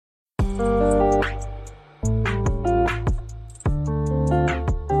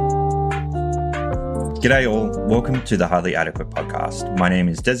G'day all, welcome to the Hardly Adequate podcast. My name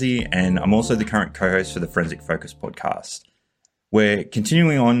is Desi and I'm also the current co-host for the Forensic Focus podcast. We're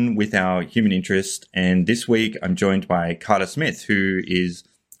continuing on with our human interest, and this week I'm joined by Carter Smith, who is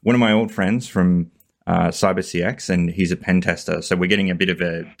one of my old friends from CyberCX, and he's a pen tester. So we're getting a bit of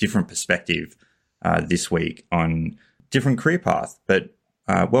a different perspective this week on different career path. But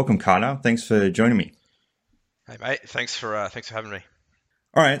welcome, Carter. Thanks for joining me. Hey mate, thanks for having me.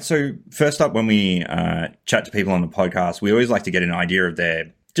 All right. So first up, when we chat to people on the podcast, we always like to get an idea of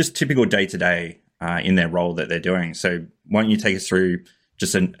their just typical day-to-day in their role that they're doing. So why don't you take us through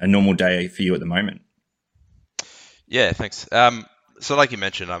just a normal day for you at the moment? Yeah, thanks. So like you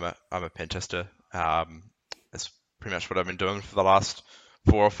mentioned, I'm a pen tester. That's pretty much what I've been doing for the last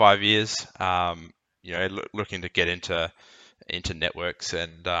 4 or 5 years. Looking to get into networks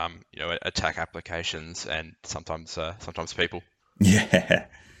and attack applications and sometimes people. Yeah.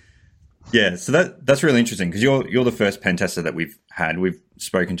 So that's really interesting because you're the first pen tester that we've had. We've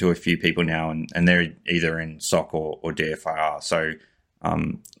spoken to a few people now, and they're either in SOC or DFIR. So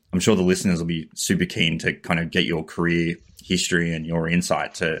I'm sure the listeners will be super keen to kind of get your career history and your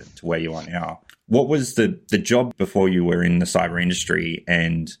insight to where you are now. What was the job before you were in the cyber industry,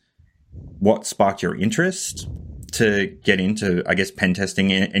 and what sparked your interest to get into, I guess, pen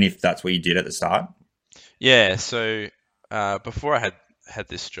testing, and if that's what you did at the start? Yeah, so before I had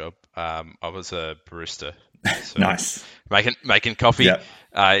this job, I was a barista. So Nice. Making coffee. Yep.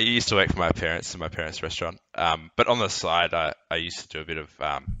 I used to work for my parents in my parents' restaurant. But on the side, I used to do a bit of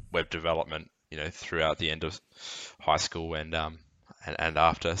web development, throughout the end of high school and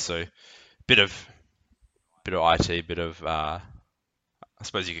after. So bit of IT, bit of I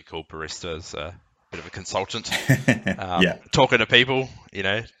suppose you could call baristas a bit of a consultant. Yeah. Talking to people,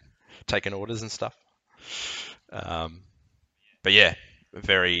 taking orders and stuff. But yeah,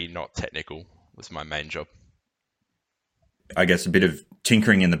 very not technical was my main job. I guess a bit of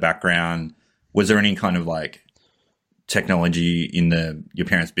tinkering in the background. Was there any kind of like technology in your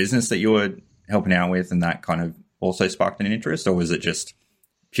parents' business that you were helping out with, and that kind of also sparked an interest, or was it just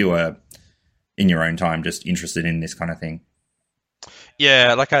pure in your own time, just interested in this kind of thing?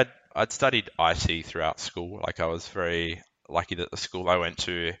 Yeah, like I'd studied IT throughout school. Like I was very lucky that the school I went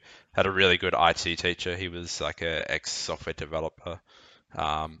to had a really good IT teacher. He was like a ex-software developer.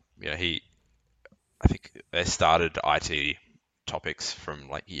 I think they started IT topics from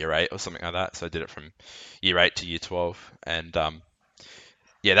like year 8 or something like that. So I did it from year 8 to year 12, and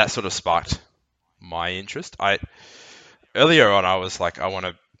that sort of sparked my interest. Earlier on, I was like, I want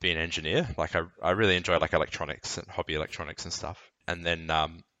to be an engineer. Like I really enjoy like electronics and hobby electronics and stuff. And then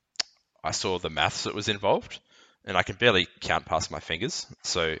I saw the maths that was involved, and I can barely count past my fingers.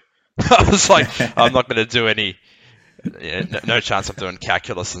 So I was like, I'm not going to do any, no chance of doing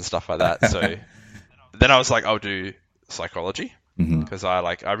calculus and stuff like that. So then I was like, I'll do psychology because I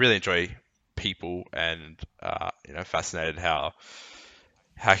really enjoy people and fascinated how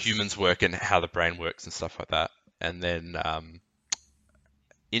humans work and how the brain works and stuff like that. And then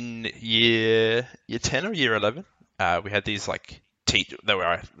in year 10 or year 11, we had these like they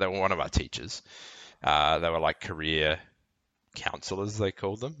were one of our teachers. They were like career counselors, they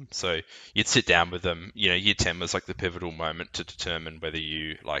called them. So you'd sit down with them. Year 10 was like the pivotal moment to determine whether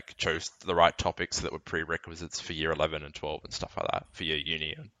you like chose the right topics that were prerequisites for year 11 and 12 and stuff like that for your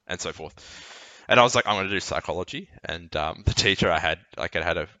uni and so forth. And I was like, I'm going to do psychology. And the teacher I had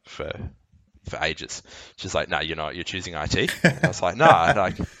her for ages. She's like, no, you're not. You're choosing IT. And I was like, no,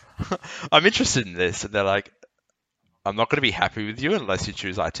 I'm interested in this. And they're like, I'm not going to be happy with you unless you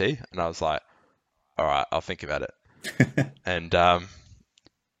choose IT. And I was like, all right, I'll think about it. And I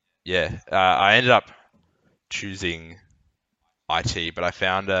ended up choosing IT, but I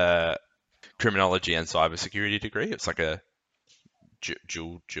found a criminology and cybersecurity degree. It's like a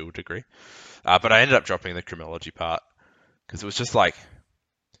dual degree. But I ended up dropping the criminology part because it was just like,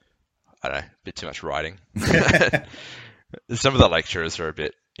 I don't know, a bit too much writing. Some of the lecturers are a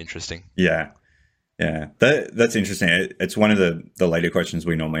bit interesting. Yeah. That's interesting. It's one of the later questions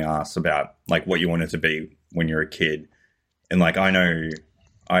we normally ask about like what you wanted to be when you're a kid. And like, I know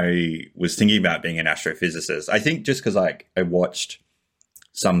I was thinking about being an astrophysicist. I think just because like I watched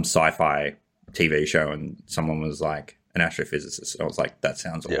some sci-fi TV show and someone was like an astrophysicist. I was like, that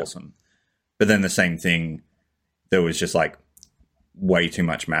sounds awesome. But then the same thing, there was just like way too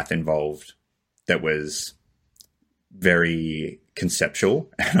much math involved that was very conceptual,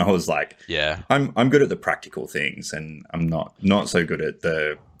 and I was like, I'm good at the practical things, and I'm not so good at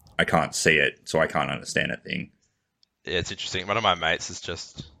the I can't see it, so I can't understand it thing. Yeah, it's interesting. One of my mates is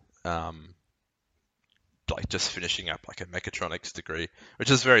just like just finishing up like a mechatronics degree,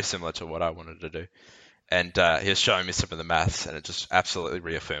 which is very similar to what I wanted to do. and he was showing me some of the maths, and it just absolutely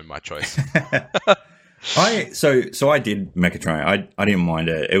reaffirmed my choice. So I did Mechatronic. I didn't mind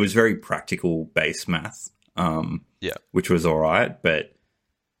it. It was very practical based math, Yeah. which was all right. But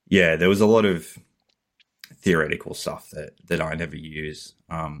yeah, there was a lot of theoretical stuff that I never use,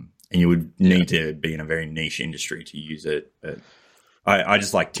 and you would need to be in a very niche industry to use it. But I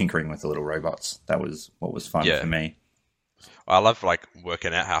just like tinkering with the little robots. That was what was fun for me. I love like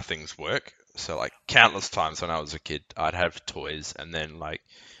working out how things work. So like countless times when I was a kid, I'd have toys, and then like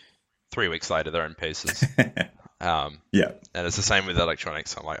 3 weeks later they're in pieces. Yeah. And it's the same with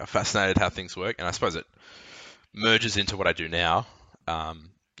electronics. I'm like, I'm fascinated how things work, and I suppose it merges into what I do now.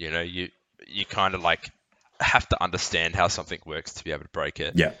 You know, you kind of like have to understand how something works to be able to break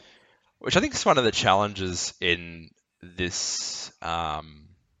it. Yeah. Which I think is one of the challenges in this, I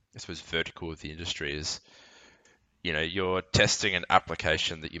suppose, vertical of the industry is, you know, you're testing an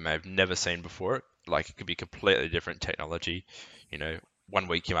application that you may have never seen before. Like it could be completely different technology. You know, one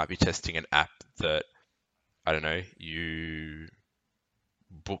week you might be testing an app that, I don't know, you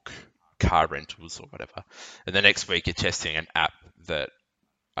book car rentals or whatever. And the next week you're testing an app that,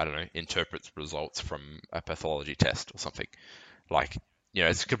 I don't know, interprets results from a pathology test or something. Like, you know,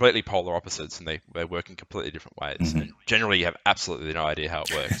 it's completely polar opposites, and they work in completely different ways. And generally you have absolutely no idea how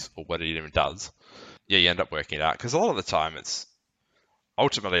it works or what it even does. Yeah, you end up working it out. Because a lot of the time it's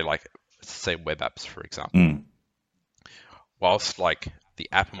ultimately like, say, web apps, for example. Whilst like the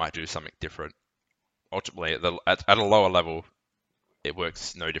app might do something different, ultimately at a lower level, it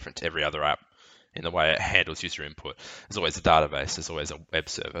works no different to every other app in the way it handles user input. There's always a database, there's always a web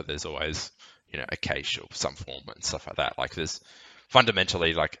server, there's always, you know, a cache of some form and stuff like that. Like there's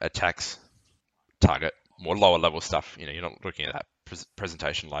fundamentally like a tax target, more lower level stuff. You know, you're not looking at that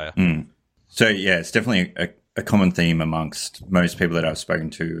presentation layer. So yeah, it's definitely a common theme amongst most people that I've spoken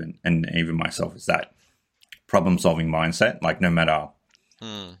to, and even myself, is that problem-solving mindset. Like no matter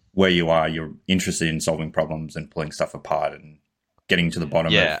where you are, you're interested in solving problems and pulling stuff apart and getting to the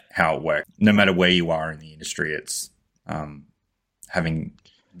bottom of how it works. No matter where you are in the industry, it's having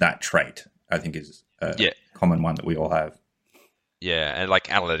that trait, I think, is a common one that we all have. Yeah, and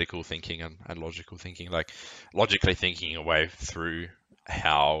like analytical thinking and logical thinking, like logically thinking a way through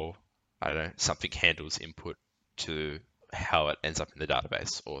how, I don't know, something handles input to how it ends up in the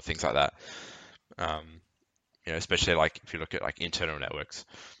database or things like that. You know, especially like if you look at like internal networks,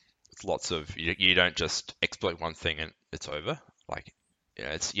 it's lots of, you don't just exploit one thing and it's over. Like, you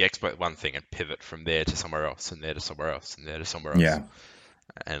know, it's you exploit one thing and pivot from there to somewhere else and there to somewhere else and there to somewhere else. Yeah.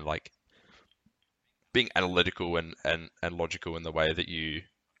 And like being analytical and logical in the way that you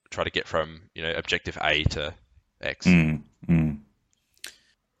try to get from, you know, objective A to X. I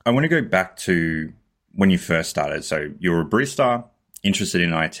want to go back to when you first started. So you were a barista, interested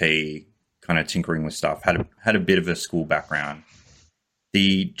in IT, kind of tinkering with stuff, had a bit of a school background.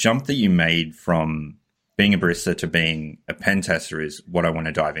 The jump that you made from being a barista to being a pen tester is what I want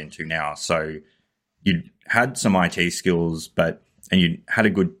to dive into now. So you had some IT skills, and you had a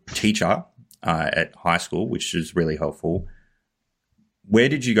good teacher at high school, which is really helpful. Where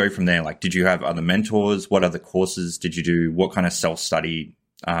did you go from there? Like, did you have other mentors? What other courses did you do? What kind of self-study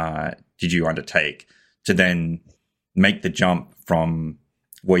did you undertake to then make the jump from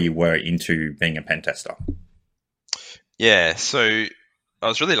where you were into being a pen tester? Yeah, so I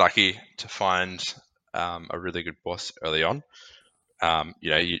was really lucky to find a really good boss early on. You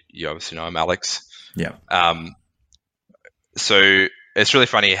know, you obviously know him, Alex. Yeah. So it's really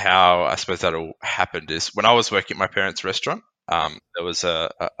funny how I suppose that all happened is when I was working at my parents' restaurant, there was a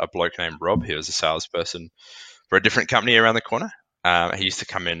bloke named Rob. He was a salesperson for a different company around the corner. He used to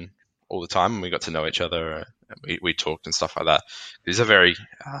come in all the time, and we got to know each other. We talked and stuff like that. He's a very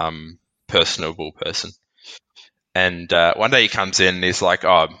personable person. And one day he comes in and he's like,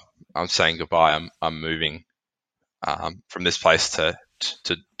 "Oh, I'm saying goodbye. I'm moving from this place to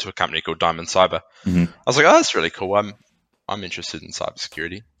a company called Diamond Cyber." Mm-hmm. I was like, "Oh, that's really cool. I'm interested in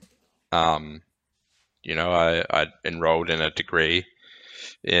cybersecurity." You know, I enrolled in a degree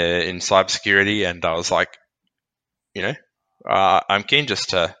in cybersecurity, and I was like, you know, I'm keen just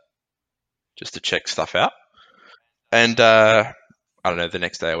to check stuff out. And I don't know, the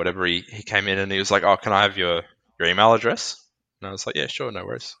next day or whatever, he came in and he was like, "Oh, can I have your email address?" And I was like, "Yeah, sure, no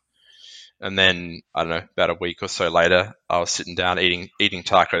worries." And then I don't know, about a week or so later, I was sitting down eating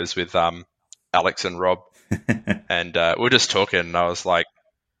tacos with Alex and Rob, and we were just talking. And I was like,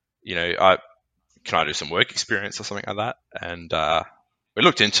 you know, can I do some work experience or something like that? And we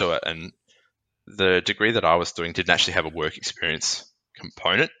looked into it, and the degree that I was doing didn't actually have a work experience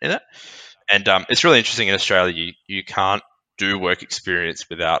component in it. And it's really interesting in Australia, you can't do work experience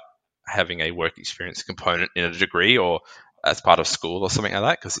without having a work experience component in a degree or as part of school or something like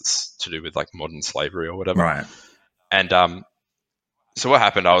that, because it's to do with like modern slavery or whatever. Right. And so what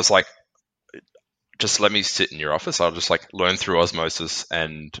happened? I was like, just let me sit in your office. I'll just like learn through osmosis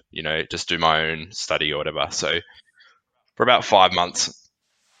and, just do my own study or whatever. So for about 5 months,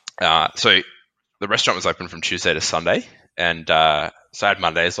 so the restaurant was open from Tuesday to Sunday, and so I had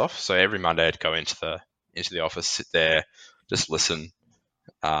Mondays off. So every Monday I'd go into the office, sit there, just listen,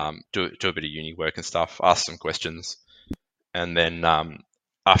 do a bit of uni work and stuff, ask some questions, and then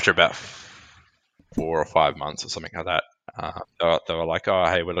after about 4 or 5 months or something like that, they were like, "Oh,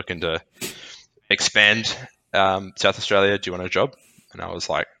 hey, we're looking to expand South Australia. Do you want a job?" And I was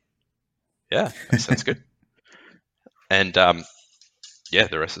like, "Yeah, that sounds good." And yeah,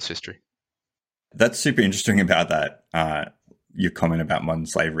 the rest is history. That's super interesting about that, your comment about modern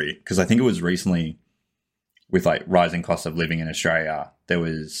slavery, because I think it was recently with like rising cost of living in Australia, there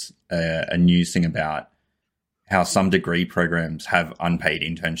was a news thing about how some degree programs have unpaid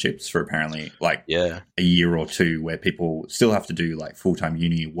internships for apparently like Yeah. a year or two, where people still have to do like full-time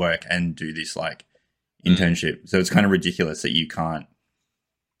uni work and do this like internship. So it's kind of ridiculous that you can't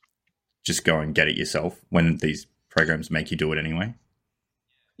just go and get it yourself when these programs make you do it anyway.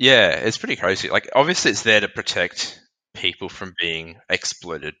 Yeah, it's pretty crazy. Like, obviously, it's there to protect people from being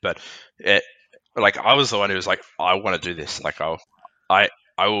exploited, but like, I was the one who was like, I want to do this. Like, I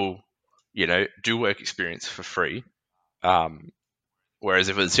will, do work experience for free. Whereas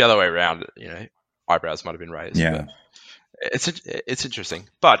if it was the other way around, eyebrows might have been raised. Yeah. But it's interesting,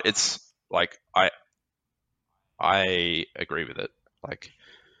 but it's like I agree with it. Like,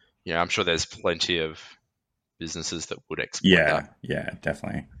 I'm sure there's plenty of businesses that would exploit that. Yeah,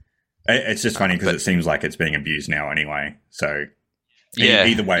 definitely. It's just funny because it seems like it's being abused now anyway. So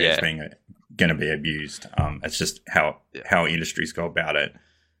either way, it's being going to be abused. It's just how industries go about it.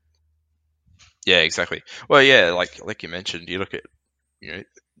 Yeah, exactly. Well, yeah, like you mentioned, you look at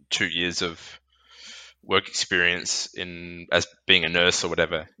 2 years of work experience as being a nurse or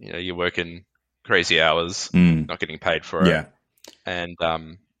whatever. You're working crazy hours, not getting paid for it, and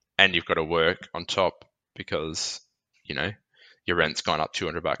you've got to work on top because your rent's gone up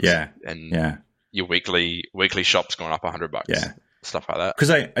 $200, and your weekly shop's gone up $100, stuff like that.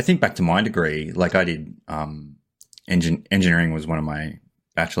 Because I think back to my degree, like I did engineering was one of my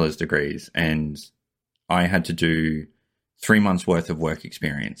bachelor's degrees, and I had to do 3 months worth of work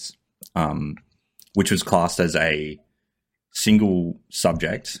experience, which was classed as a single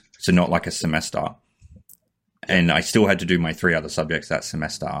subject, so not like a semester. And I still had to do my 3 other subjects that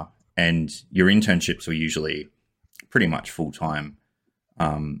semester. And your internships were usually pretty much full time.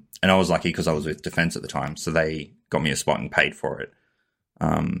 And I was lucky because I was with Defence at the time, so they got me a spot and paid for it.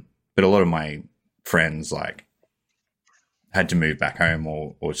 But a lot of my friends like had to move back home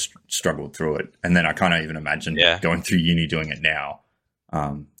or struggled through it. And then I can't even imagine going through uni doing it now.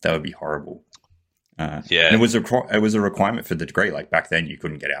 That would be horrible. And it was a requirement for the degree. Like back then, you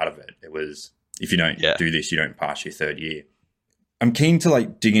couldn't get out of it. It was, if you don't do this, you don't pass your 3rd year. I'm keen to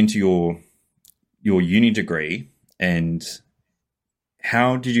like dig into your uni degree, and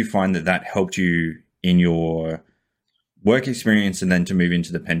how did you find that helped you in your work experience and then to move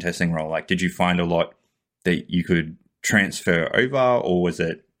into the pen testing role? Like, did you find a lot that you could transfer over, or was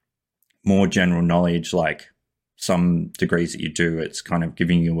it more general knowledge like some degrees that you do? It's kind of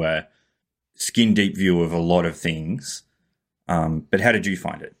giving you a skin deep view of a lot of things. But how did you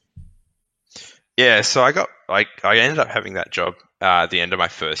find it? Yeah, so I ended up having that job at the end of my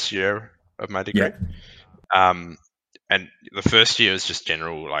first year of my degree. And the first year was just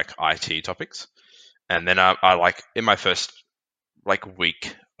general like IT topics. And then I like in my first like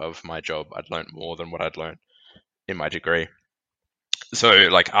week of my job, I'd learned more than what I'd learned in my degree. So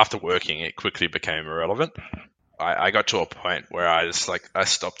like after working, it quickly became irrelevant. I got to a point where I just like I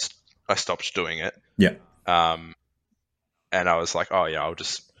stopped doing it. Yeah. And I was like, oh yeah,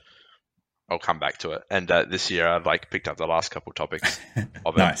 I'll come back to it. And this year I like picked up the last couple topics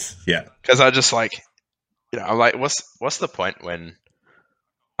of it. Nice. Yeah. Because I just like, I'm like, what's the point when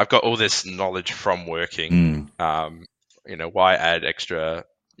I've got all this knowledge from working? Why add extra,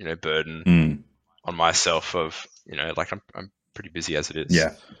 burden on myself of, like I'm pretty busy as it is.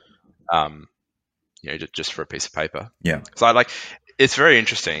 Yeah. Just for a piece of paper. Yeah. So I like, it's very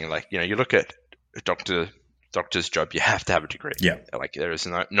interesting. Like, you look at a doctor's job, you have to have a degree. Yeah. Like there is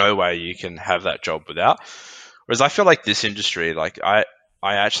no way you can have that job without. Whereas I feel like this industry, like I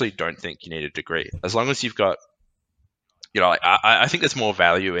actually don't think you need a degree. As long as you've got, like I think there's more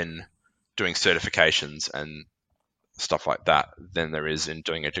value in doing certifications and stuff like that than there is in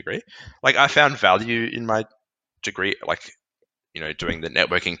doing a degree. Like I found value in my degree, like doing the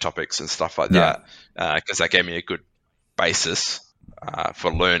networking topics and stuff like Yeah. that, because that gave me a good basis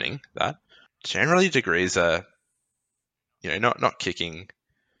for learning that. Generally, degrees are, not kicking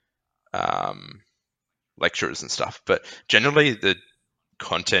lecturers and stuff, but generally the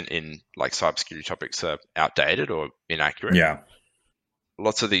content in like cybersecurity topics are outdated or inaccurate. Yeah.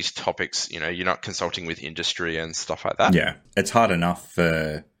 Lots of these topics, you're not consulting with industry and stuff like that. Yeah. It's hard enough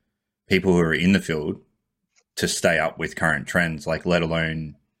for people who are in the field to stay up with current trends, like let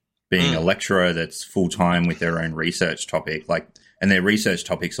alone being a lecturer that's full time with their own research topic. Like, and their research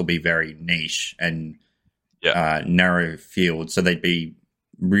topics will be very niche and narrow field, so they'd be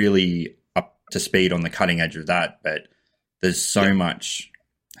really up to speed on the cutting edge of that. But there's so much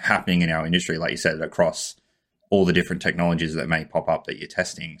happening in our industry, like you said, across all the different technologies that may pop up that you're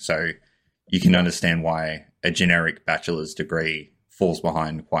testing. So you can understand why a generic bachelor's degree falls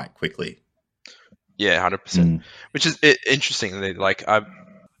behind quite quickly. Yeah, 100%. Which is interesting. Like,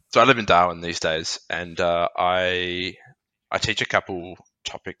 so I live in Darwin these days, and I teach a couple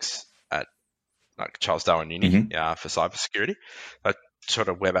topics at like Charles Darwin Uni for cybersecurity. I taught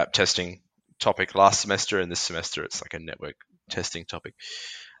a web app testing topic last semester, and this semester it's like a network testing topic.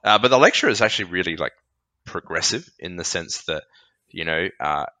 But the lecturer is actually really like progressive in the sense that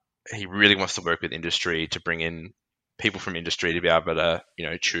he really wants to work with industry to bring in people from industry to be able to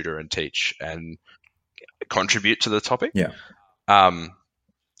tutor and teach and contribute to the topic.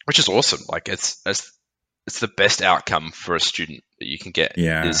 Which is awesome. Like it's the best outcome for a student that you can get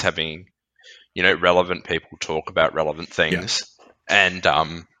is having relevant people talk about relevant things. And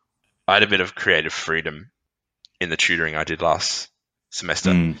I had a bit of creative freedom in the tutoring I did last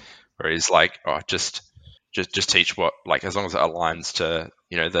semester, where he's like, just teach what, like, as long as it aligns to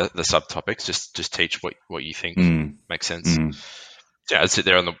the subtopics, just teach what you think makes sense. I'd sit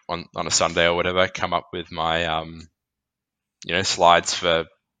there on a Sunday or whatever, come up with my slides for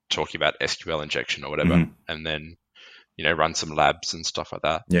talking about SQL injection or whatever, and then run some labs and stuff like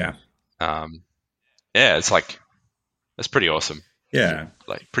that. It's like, it's pretty awesome.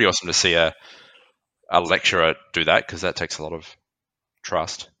 Like pretty awesome to see a lecturer do that, because that takes a lot of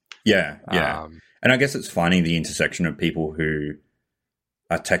trust. And I guess it's finding the intersection of people who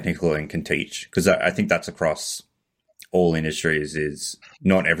are technical and can teach, because I think that's across all industries. Is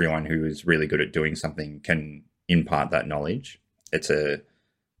not everyone who is really good at doing something can impart that knowledge. It's a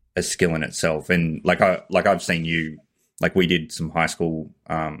skill in itself. And like I've seen you, like we did some high school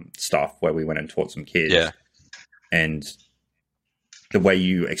stuff where we went and taught some kids, and the way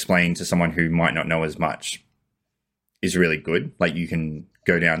you explain to someone who might not know as much is really good. Like you can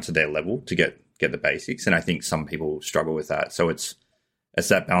go down to their level to get the basics, and I think some people struggle with that. So it's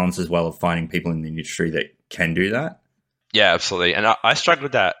that balance as well of finding people in the industry that can do that. Yeah, absolutely. And I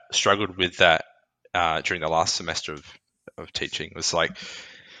struggled with that during the last semester of teaching. It was like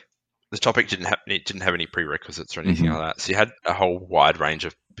the topic didn't have any prerequisites or anything like that. So you had a whole wide range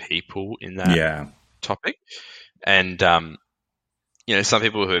of people in that topic, and some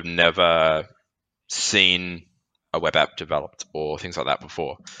people who have never seen a web app developed or things like that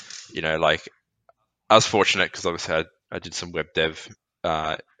before. Like I was fortunate because obviously I did some web dev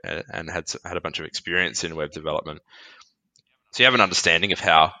and had a bunch of experience in web development. So you have an understanding of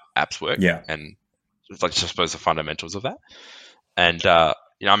how apps work, and like, I suppose the fundamentals of that. And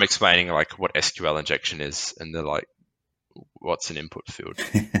I'm explaining like what SQL injection is, and they're like, "What's an input field?"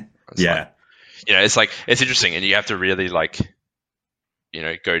 It's like it's interesting, and you have to really like,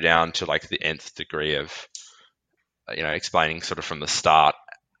 go down to like the nth degree of, explaining sort of from the start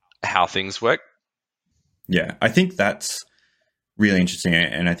how things work. Yeah, I think that's really interesting,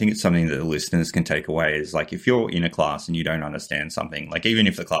 and I think it's something that the listeners can take away is like, if you're in a class and you don't understand something, like even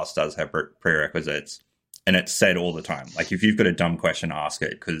if the class does have prerequisites and it's said all the time, like if you've got a dumb question, ask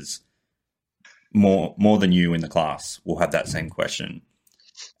it, because more than you in the class will have that same question,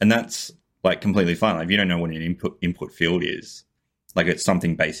 and that's like completely fine. Like if you don't know what an input field is, like it's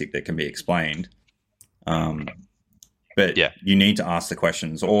something basic that can be explained, but you need to ask the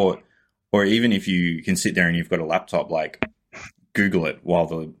questions, or even if you can sit there and you've got a laptop, like Google it while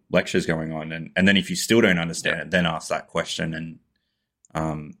the lecture's going on, and then if you still don't understand it, then ask that question.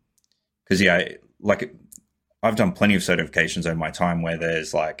 And because like I've done plenty of certifications over my time where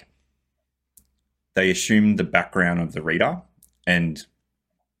there's like, they assume the background of the reader, and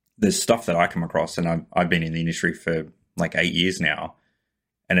there's stuff that I come across, and I've been in the industry for like 8 years now,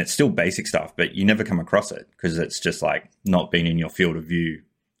 and it's still basic stuff, but you never come across it because it's just like not been in your field of view,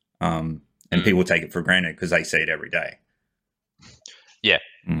 and people take it for granted because they see it every day. Yeah,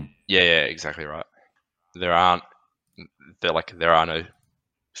 exactly right. There are no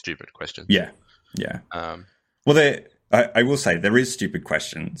stupid questions. Yeah. Well, I will say there is stupid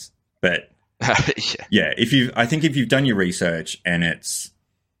questions, but Yeah. yeah, I think if you've done your research and it's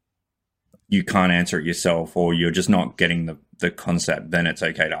you can't answer it yourself or you're just not getting the concept, then it's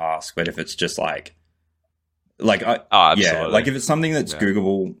okay to ask. But if it's just Oh, yeah, absolutely. like if it's something that's Yeah.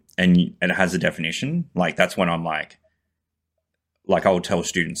 Googleable and it has a definition, like that's when I'm like I'll tell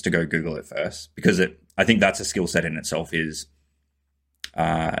students to go Google it first because I think that's a skill set in itself is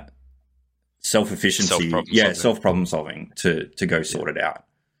uh, self Self efficiency, problem yeah, solving. self problem solving to go sort it out.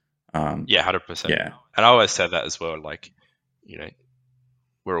 Yeah, 100%. Yeah, And I always say that as well. Like, you know,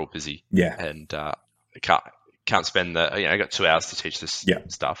 we're all busy, yeah, and can't spend I got 2 hours to teach this yeah,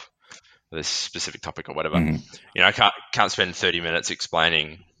 stuff, this specific topic or whatever. hmm I can't spend 30 minutes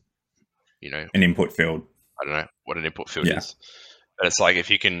explaining, an input field. I don't know what an input field Yeah, is. But it's like if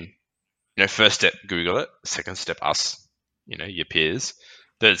you can, first step, Google it. Second step, us, your peers.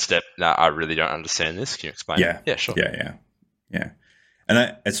 Third step, nah, I really don't understand this. Can you explain it? yeah, Yeah, sure. yeah.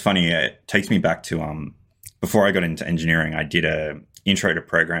 And it's funny. It takes me back to before I got into engineering, I did a intro to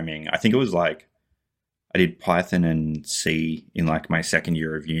programming. I think it was like I did Python and C in like my second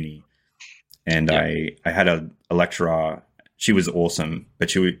year of uni, and Yeah. I had a lecturer. She was awesome,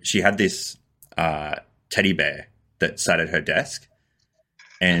 but she had this teddy bear that sat at her desk, hmm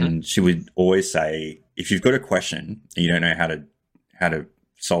and she would always say, if you've got a question and you don't know how to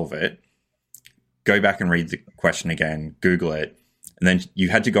solve it, go back and read the question again, Google it, and then you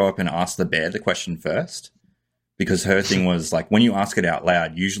had to go up and ask the bear the question first. Because her thing was like when you ask it out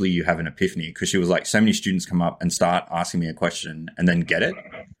loud, usually you have an epiphany. Because she was like, so many students come up and start asking me a question and then get it.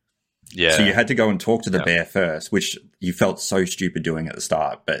 Yeah. So you had to go and talk to the Yeah. bear first, which you felt so stupid doing at the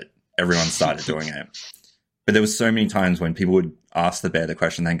start, but everyone started doing it. But there was so many times when people would ask the bear the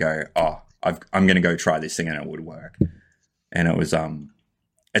question, then go, "Oh, I'm going to go try this thing," and it would work. And it was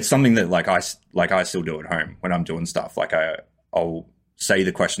it's something that I still do at home when I'm doing stuff. Like I'll say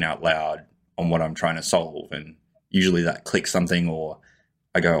the question out loud on what I'm trying to solve, and usually that clicks something, or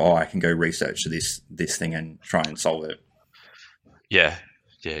I go, "Oh, I can go research this thing and try and solve it." Yeah.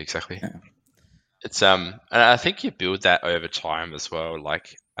 Yeah, exactly. Yeah. It's and I think you build that over time as well.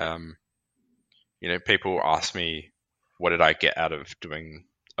 Like, people ask me, what did I get out of doing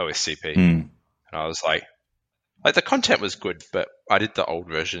OSCP? Mm, And I was like the content was good, but I did the old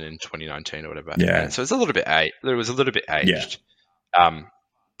version in 2019 or whatever. yeah, And so it's a little bit it was a little bit yeah, aged.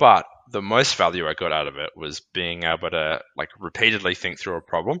 But the most value I got out of it was being able to like repeatedly think through a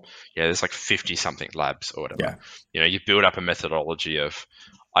problem. Yeah, there's like 50 something labs or whatever. yeah, You build up a methodology of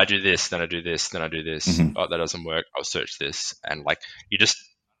I do this, then I do this, then I do this. hmm Oh, that doesn't work. I'll search this, and like you just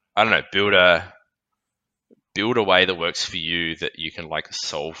I don't know, build a way that works for you that you can like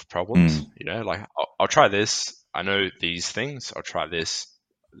solve problems. mm, Like I'll try this. I know these things. I'll try this.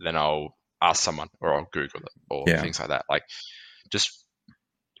 Then I'll ask someone or I'll Google it or yeah, things like that. Like just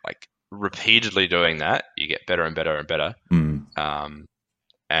like repeatedly doing that, you get better and better and better. mm.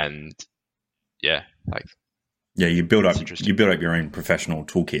 And yeah, like Yeah, it's interesting. you build up your own professional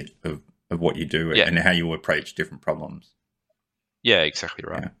toolkit of what you do Yeah, and how you approach different problems. yeah, exactly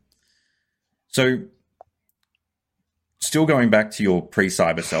right. Yeah. So, still going back to your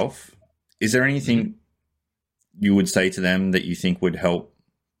pre-cyber self, is there hmm anything you would say to them that you think would help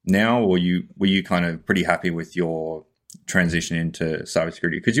now, or were you kind of pretty happy with your transition into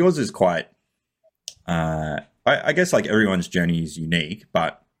cybersecurity? Because yours is quite, I guess, like everyone's journey is unique,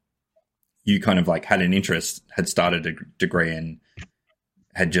 but you kind of like had an interest, had started a degree, and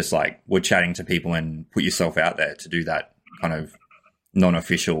had just like were chatting to people and put yourself out there to do that kind of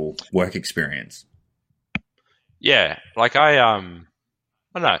non-official work experience. Yeah, like I don't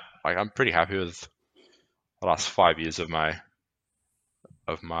know, like I'm pretty happy with the last 5 years of my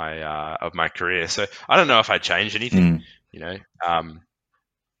career. So I don't know if I change anything. Mm, You know,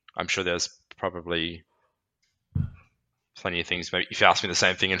 I'm sure there's probably plenty of things. Maybe if you ask me the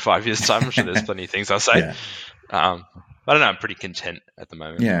same thing in 5 years' time, I'm sure there's plenty of things I'll say. yeah, I don't know. I'm pretty content at the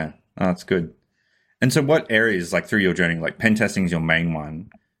moment. yeah, oh, that's good. And so, what areas, like through your journey, like pen testing is your main one,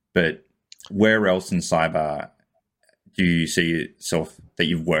 but where else in cyber do you see yourself that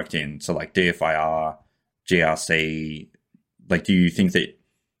you've worked in? So, like DFIR, GRC, like, do you think that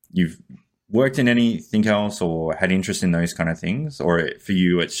you've worked in anything else or had interest in those kind of things? Or for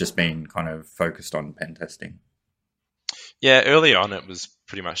you, it's just been kind of focused on pen testing? Yeah, early on it was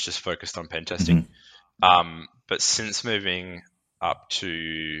pretty much just focused on pen testing. Mm-hmm. But since moving up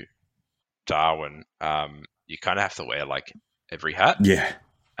to Darwin, you kind of have to wear like every hat. Yeah.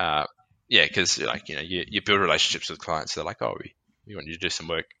 Uh, yeah, because like you build relationships with clients. They're like, oh, we want you to do some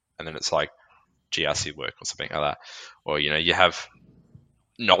work, and then it's like GRC work or something like that, or you have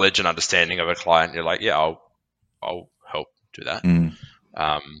knowledge and understanding of a client. You're like, yeah, I'll do that, Mm.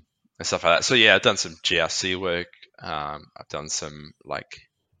 and stuff like that. So yeah, I've done some GRC work. I've done some like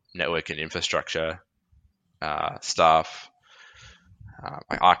network and infrastructure stuff,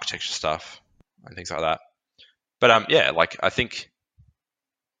 like architecture stuff and things like that. But yeah, like I think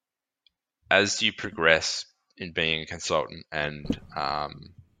as you progress in being a consultant and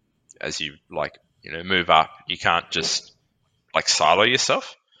as you like move up, you can't just like silo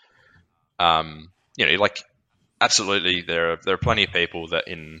yourself. Like absolutely there are plenty of people that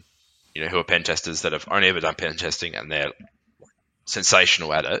who are pen testers that have only ever done pen testing and they're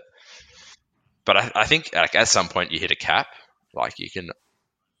sensational at it. But I think like at some point you hit a cap. Like you can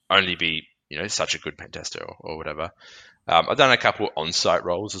only be such a good pen tester or whatever. I've done a couple on-site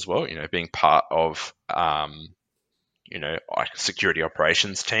roles as well. Being part of like security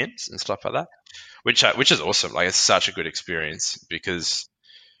operations teams and stuff like that, which is awesome. Like it's such a good experience because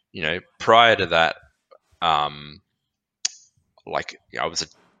prior to that, like I was a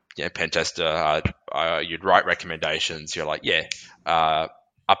pen tester. You'd write recommendations. You're like,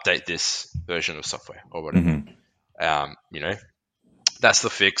 update this version of software or whatever. Mm-hmm. That's the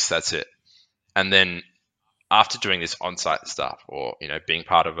fix. That's it. And then after doing this on-site stuff or being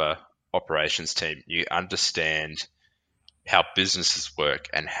part of a operations team, you understand how businesses work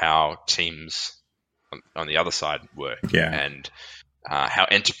and how teams on the other side work, and how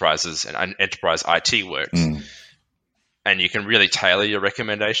enterprises and enterprise IT works. And you can really tailor your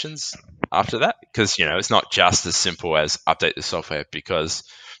recommendations after that because it's not just as simple as update the software because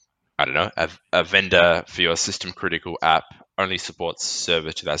I don't know, a vendor for your system critical app only supports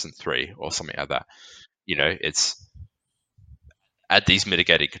Server 2003 or something like that. It's add these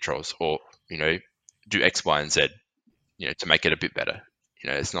mitigating controls or do X, Y, and Z to make it a bit better.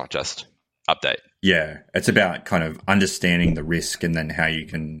 It's not just update. Yeah, it's about kind of understanding the risk and then how you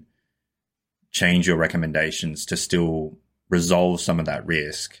can change your recommendations to still resolve some of that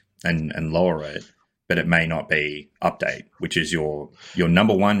risk and lower it, but it may not be update, which is your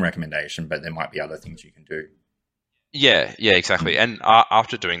number one recommendation, but there might be other things you can do. Yeah, exactly. And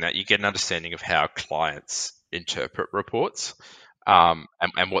after doing that, you get an understanding of how clients interpret reports and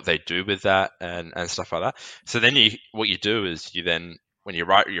what they do with that and stuff like that. So then what you do is you then, when you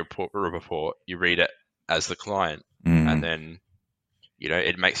write your report, you read it as the client and then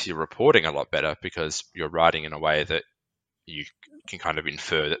it makes your reporting a lot better because you're writing in a way that you can kind of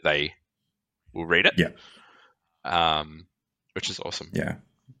infer that they will read it. Yeah. Which is awesome. Yeah.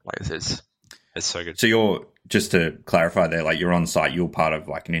 Like it's so good. So just to clarify there, like you're on site, you're part of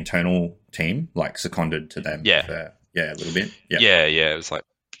like an internal team, like seconded to them. Yeah. For, a little bit. Yeah. It was like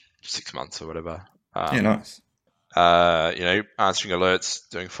 6 months or whatever. Nice. Answering alerts,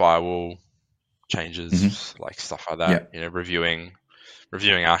 doing firewall changes, like stuff like that. Yeah. Reviewing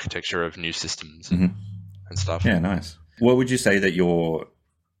architecture of new systems and stuff. Yeah, nice. What would you say that your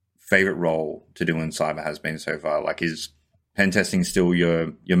favorite role to do in cyber has been so far? Like, is pen testing still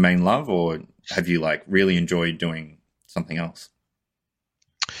your main love, or have you like really enjoyed doing something else?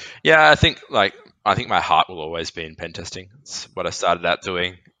 Yeah, I think my heart will always be in pen testing. It's what I started out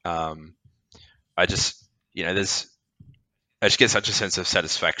doing. I just get such a sense of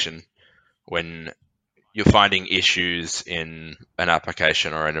satisfaction when you're finding issues in an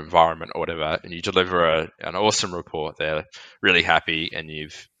application or an environment or whatever, and you deliver an awesome report. They're really happy, and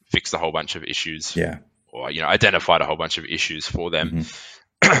you've fixed a whole bunch of issues. Yeah. Or identified a whole bunch of issues for them.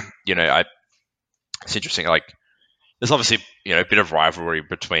 It's interesting. Like, there's obviously a bit of rivalry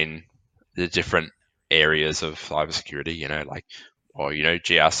between the different areas of cybersecurity.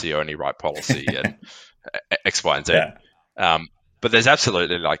 GRC only write policy and X, Y, and Z. Yeah. But there's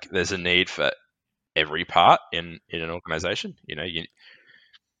absolutely there's a need for every part in an organization. You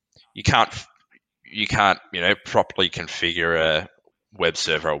can't properly configure a web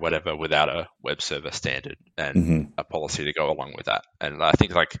server or whatever without a web server standard and a policy to go along with that. And I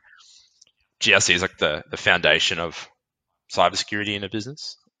think like GRC is like the foundation of cybersecurity in a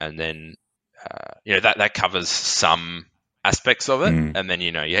business. And then that covers some aspects of it. And then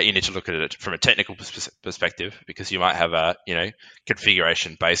you need to look at it from a technical perspective because you might have a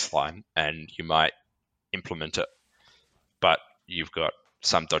configuration baseline and you might implement it, but you've got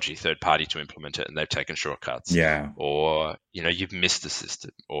some dodgy third party to implement it and they've taken shortcuts. Yeah. Or you've missed the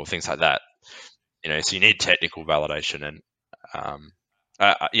system or things like that. So you need technical validation and I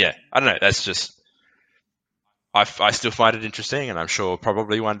don't know. That's just I still find it interesting, and I'm sure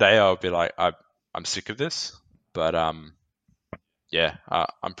probably one day I'll be like I'm sick of this, but I'm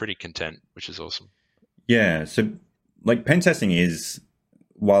pretty content, which is awesome. Yeah. So like pen testing is,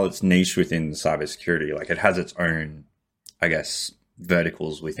 while it's niche within cybersecurity, like it has its own, I guess,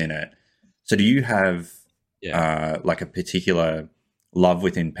 verticals within it. So do you have Yeah. like a particular love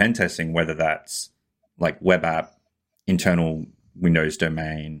within pen testing, whether that's like web app, internal Windows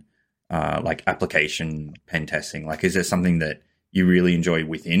domain, like application pen testing? Like, is there something that you really enjoy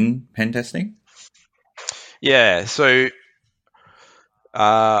within pen testing? Yeah. So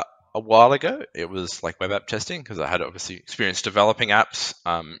a while ago, it was like web app testing because I had obviously experience developing apps.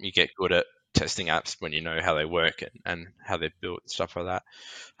 You get good at testing apps when you know how they work and how they're built, stuff like that.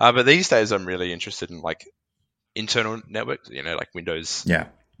 But these days, I'm really interested in like internal networks, like Windows Yeah.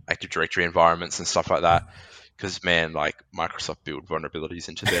 Active Directory environments and stuff like that. Because man, like Microsoft build vulnerabilities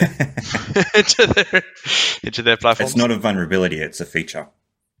into their into their platforms. It's not a vulnerability; it's a feature.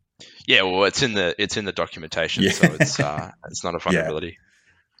 Yeah, well, it's in the documentation, Yeah. so it's not a vulnerability.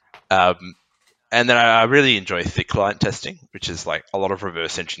 And then I really enjoy thick client testing, which is like a lot of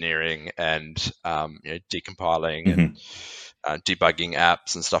reverse engineering and decompiling and debugging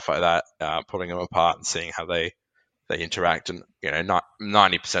apps and stuff like that, pulling them apart and seeing how they interact. And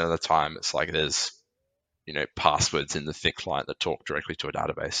 90% of the time, it's like there's passwords in the thick client that talk directly to a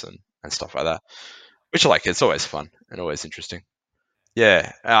database and stuff like that, which it's always fun and always interesting.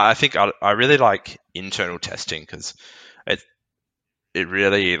 Yeah, I think I really like internal testing because it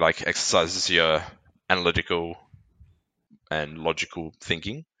really like exercises your analytical and logical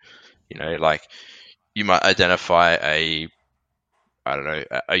thinking. Like you might identify a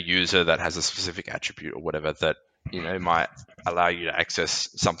user that has a specific attribute or whatever that might allow you to access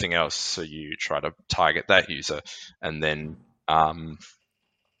something else. So you try to target that user, and then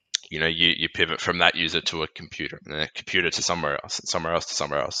you pivot from that user to a computer, and then a computer to somewhere else, and somewhere else to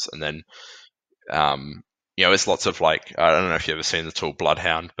somewhere else, and then it's lots of like, I don't know if you've ever seen the tool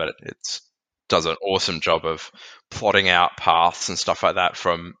Bloodhound, but it does an awesome job of plotting out paths and stuff like that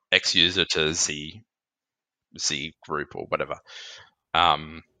from X user to Z group or whatever.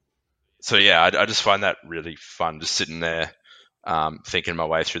 So yeah, I just find that really fun, just sitting there thinking my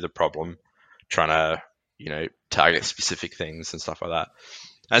way through the problem, trying to target specific things and stuff like that.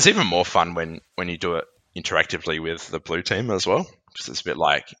 And it's even more fun when you do it interactively with the blue team as well, because it's a bit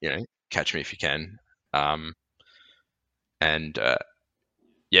like catch me if you can.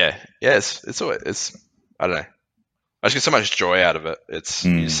 It's always, I don't know, I just get so much joy out of it.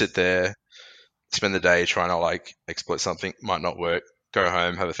 You sit there, spend the day trying to like exploit something, might not work, go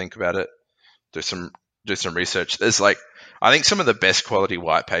home, have a think about it, do some research. There's like, I think some of the best quality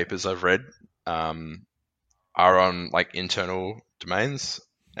white papers I've read are on like internal domains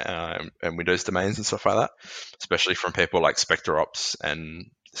and Windows domains and stuff like that, especially from people like SpectreOps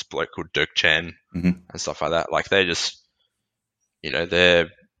and this bloke called Dirk Chan and stuff like that. Like they just, they're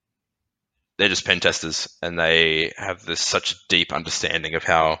just pen testers, and they have this such deep understanding of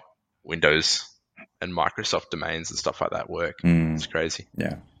how Windows and Microsoft domains and stuff like that work. It's crazy.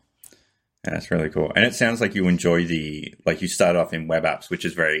 Yeah, that's really cool. And it sounds like you enjoy you started off in web apps, which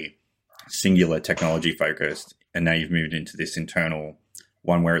is very singular technology focused, and now you've moved into this internal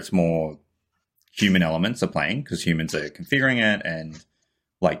one where it's more human elements are playing because humans are configuring it and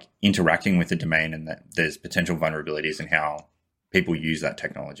like interacting with the domain, and that there's potential vulnerabilities in how people use that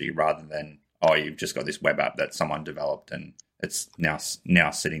technology rather than, oh, you've just got this web app that someone developed and it's now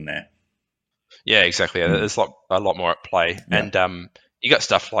sitting there. Yeah, exactly. There's a lot more at play. Yeah. And you got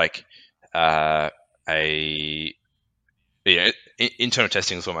stuff like internal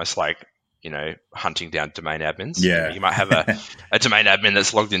testing is almost like, hunting down domain admins. Yeah. You might have a domain admin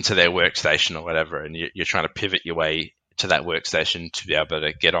that's logged into their workstation or whatever, and you're trying to pivot your way to that workstation to be able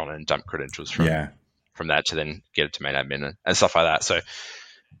to get on and dump credentials from that to then get a domain admin and stuff like that. So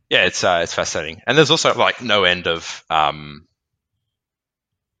yeah, it's fascinating. And there's also like no end of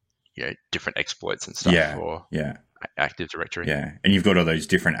different exploits and stuff for Active Directory. Yeah, and you've got all those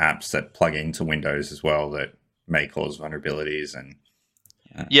different apps that plug into Windows as well that may cause vulnerabilities and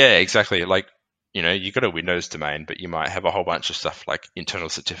yeah, exactly. Like you got a Windows domain, but you might have a whole bunch of stuff like internal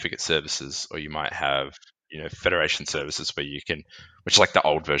certificate services, or you might have federation services where you can, which is like the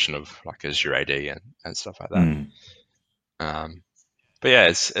old version of like Azure AD and stuff like that. But yeah,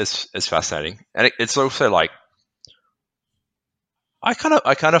 it's fascinating, and it's also like I kind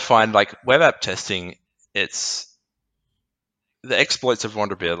of find like web app testing, it's the exploits of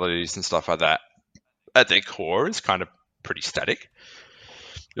vulnerabilities and stuff like that at their core is kind of pretty static.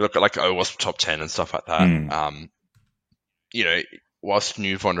 You look at like OWASP top 10 and stuff like that. Whilst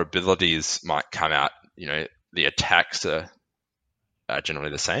new vulnerabilities might come out, the attacks are generally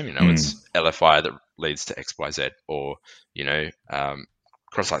the same. It's LFI that leads to XYZ, or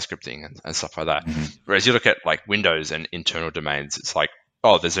cross-site scripting and stuff like that. Whereas you look at like Windows and internal domains, it's like,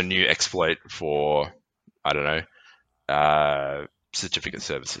 oh, there's a new exploit for, I don't know, certificate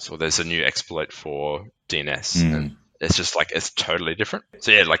services, or there's a new exploit for DNS, Mm. and it's just like it's totally different.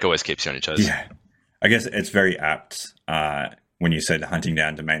 So yeah, like always keeps you on your toes. Yeah. I guess it's very apt when you said hunting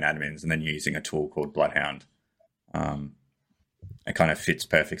down domain admins and then using a tool called Bloodhound. It kind of fits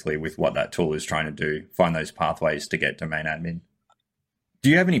perfectly with what that tool is trying to do, find those pathways to get domain admin. Do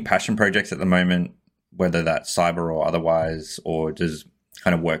you have any passion projects at the moment, whether that's cyber or otherwise, or does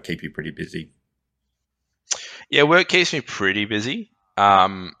kind of work keep you pretty busy? Yeah, work keeps me pretty busy.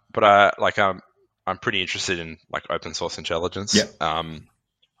 But I'm pretty interested in like open source intelligence. Yeah. I'm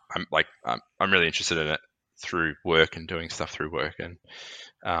really interested in it through work and doing stuff through work, and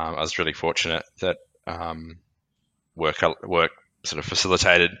I was really fortunate that work sort of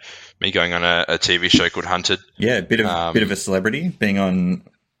facilitated me going on a TV show called Hunted. Yeah, a bit of a celebrity being on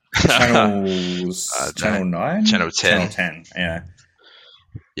channel 9, Channel 10. Channel 10. Yeah.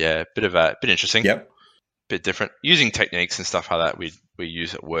 Yeah, bit interesting. Yep. Bit different, using techniques and stuff like that we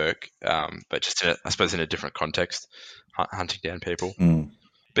use at work, but just I suppose in a different context, hunting down people.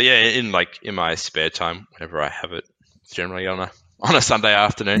 But yeah, in my spare time, whenever I have it, it's generally on a Sunday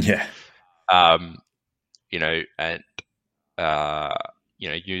afternoon. Yeah.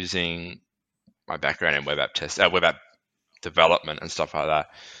 Using my background in web app development and stuff like that,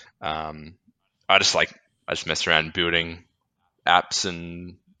 I just mess around building apps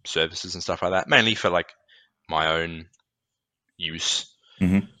and services and stuff like that, mainly for like my own use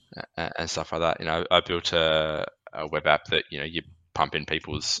and stuff like that. I built a web app that you pump in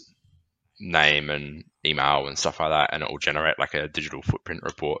people's name and email and stuff like that, and it will generate like a digital footprint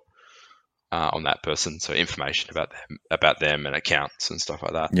report on that person, so information about them and accounts and stuff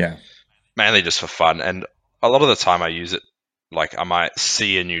like that. Yeah, mainly just for fun. And a lot of the time I use it, like I might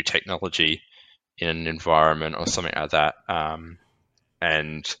see a new technology in an environment or something like that,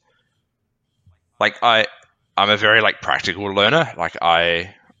 and like I'm a very like practical learner. Like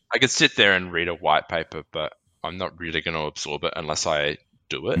I could sit there and read a white paper, but I'm not really going to absorb it unless I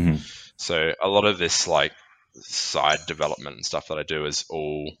do it. So a lot of this like side development and stuff that I do is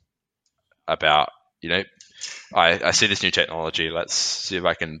all about, I see this new technology. Let's see if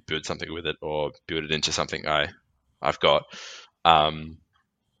I can build something with it or build it into something I've got.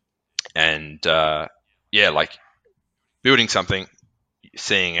 Like building something,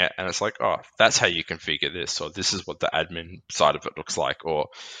 seeing it, and it's like, oh, that's how you configure this, or this is what the admin side of it looks like, or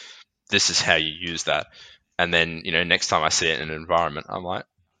this is how you use that. And then, next time I see it in an environment, I'm like,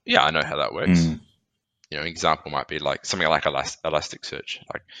 yeah, I know how that works. An example might be like something like Elasticsearch,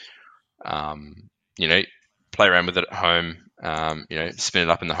 like, play around with it at home, spin it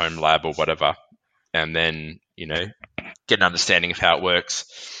up in the home lab or whatever, and then, get an understanding of how it works.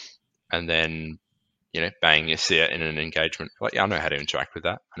 And then, bang, you see it in an engagement. Like, yeah, I know how to interact with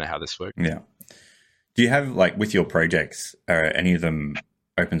that. I know how this works. Yeah. Do you have, like, with your projects, are any of them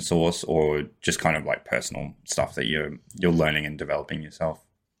open source or just kind of like personal stuff that you're learning and developing yourself?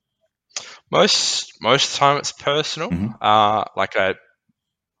 Most of the time it's personal. Like I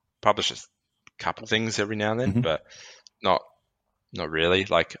publish a couple things every now and then, but not really.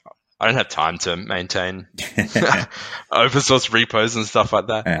 Like I don't have time to maintain open source repos and stuff like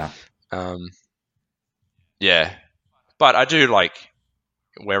that. Yeah. But I do, like,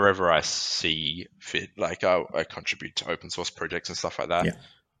 wherever I see fit, like I contribute to open source projects and stuff like that. Yeah.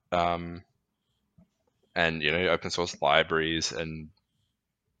 And open source libraries and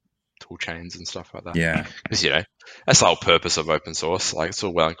tool chains and stuff like that. Yeah. Because that's the whole purpose of open source. Like, it's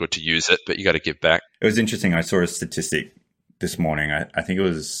all well and good to use it, but you got to give back. It was interesting. I saw a statistic this morning. I think it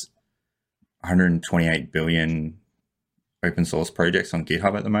was 128 billion open source projects on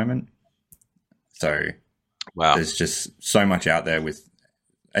GitHub at the moment. So wow, there's just so much out there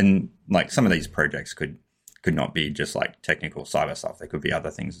and like some of these projects could not be just like technical cyber stuff. There could be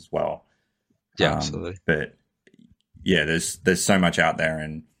other things as well. Yeah, absolutely. But yeah, there's so much out there,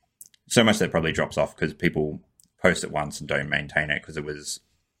 and so much that probably drops off because people post it once and don't maintain it, because it was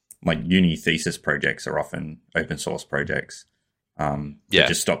like uni thesis projects are often open source projects. That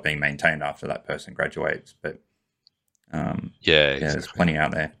just stop being maintained after that person graduates. But exactly. There's plenty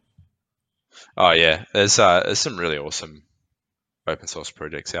out there. Oh yeah, there's some really awesome open source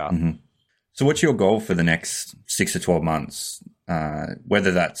projects out. So what's your goal for the next 6 to 12 months,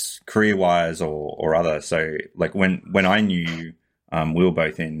 whether that's career-wise or other? So like when I knew you, we were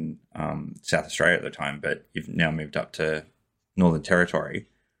both in South Australia at the time, but you've now moved up to Northern Territory.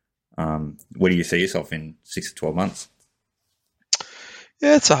 Where do you see yourself in 6 to 12 months?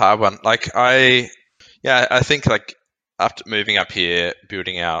 Yeah, it's a hard one. Like I think like after moving up here,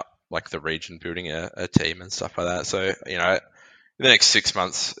 building out like the region, building a team and stuff like that. So, in the next 6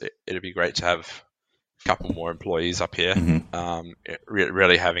 months, it'd be great to have couple more employees up here. Mm-hmm.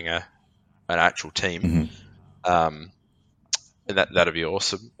 Really having an actual team. Mm-hmm. And that'd be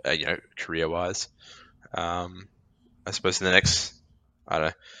awesome, career wise. I suppose I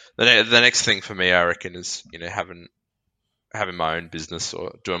don't know, the next thing for me, I reckon, is having my own business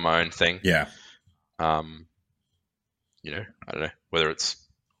or doing my own thing. Yeah. I don't know whether it's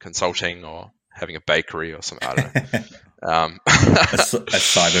consulting or having a bakery or something. I don't know. A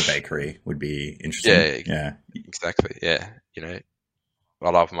cyber bakery would be interesting. Yeah. Exactly. Yeah. I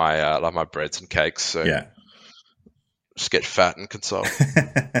love my breads and cakes. So yeah. Just get fat and console.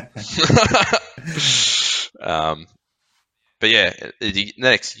 But yeah, the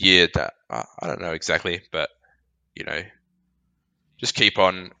next year, that I don't know exactly, but just keep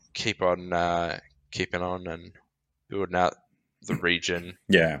on keeping on and building out the region.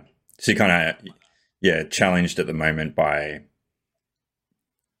 Yeah. So you kind of challenged at the moment by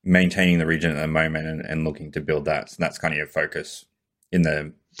maintaining the region at the moment and looking to build that. So that's kind of your focus in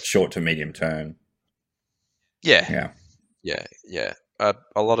the short to medium term. Yeah. A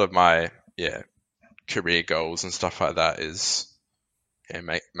lot of my career goals and stuff like that is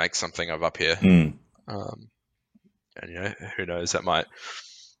make something of up here. Mm. And who knows, that might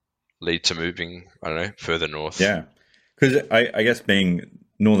lead to moving, I don't know, further north. Yeah, because I guess being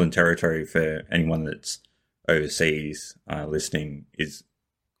Northern Territory, for anyone that's overseas listening, is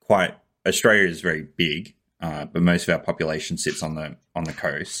quite, Australia is very big, but most of our population sits on the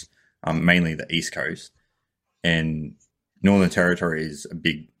coast, mainly the east coast, and Northern Territory is a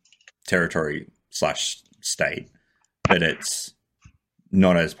big territory / state, but it's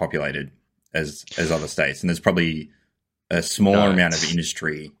not as populated as other states, and there's probably a smaller amount of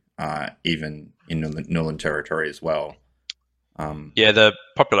industry even in Northern Territory as well. The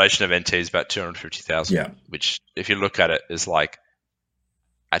population of NT is about 250,000. Yeah. Which, if you look at it, is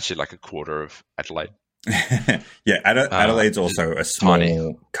actually like a quarter of Adelaide. Yeah, Adelaide's also a small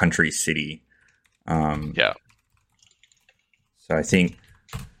tiny country city. Yeah. So I think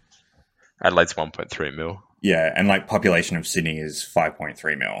Adelaide's 1.3 mil. Yeah, and population of Sydney is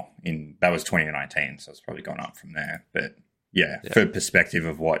 5.3 mil. That was 2019, so it's probably gone up from there. But yeah, for perspective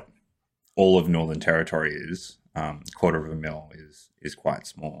of what all of Northern Territory is, quarter of a mil is quite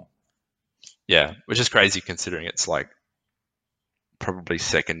small. Yeah, which is crazy considering it's probably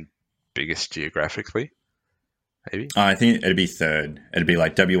second biggest geographically. Maybe I think it'd be third. It'd be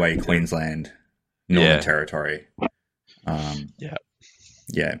WA, Queensland, Northern Territory.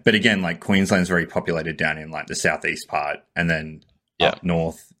 Yeah, but again, Queensland's very populated down in the southeast part, and then up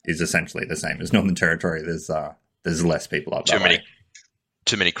north is essentially the same as Northern Territory. There's less people up that way.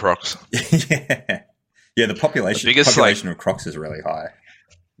 Too many crocs. Yeah. The population of crocs is really high.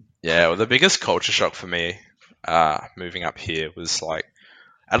 Yeah, well, the biggest culture shock for me moving up here was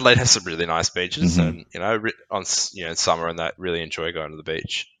Adelaide has some really nice beaches, and on in summer and that, really enjoy going to the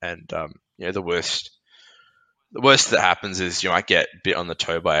beach. And the worst that happens is you might get bit on the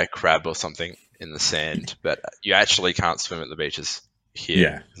toe by a crab or something in the sand, but you actually can't swim at the beaches here.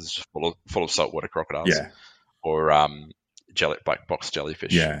 Yeah. It's just full of saltwater crocodiles. Yeah. Or black box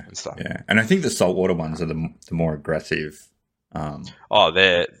jellyfish and stuff. Yeah. And I think the saltwater ones are the more aggressive.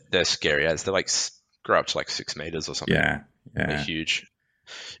 They're scary as they grow up to 6 meters or something. Yeah. They're huge.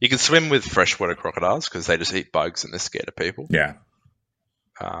 You can swim with freshwater crocodiles because they just eat bugs and they're scared of people. Yeah.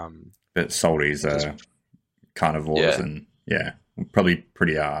 But salties are carnivores and probably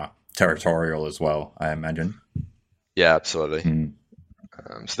pretty territorial as well, I imagine. Yeah, absolutely.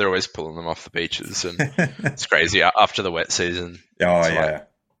 So they're always pulling them off the beaches, and it's crazy after the wet season. Oh yeah,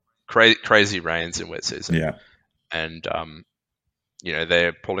 crazy rains in wet season. Yeah, and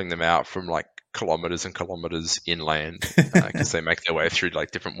they're pulling them out from kilometers and kilometers inland because they make their way through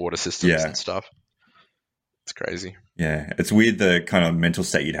different water systems and stuff. It's crazy. Yeah, it's weird the kind of mental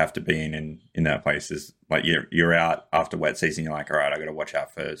state you'd have to be in that place. Is you're out after wet season, you're all right, I got to watch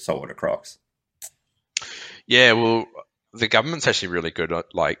out for saltwater crocs. Yeah, well, the government's actually really good at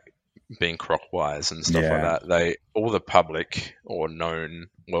being croc wise and stuff like that. All the public or well-known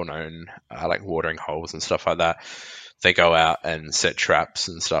watering holes and stuff like that, they go out and set traps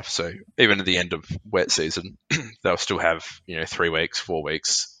and stuff. So even at the end of wet season, they'll still have 3 weeks, 4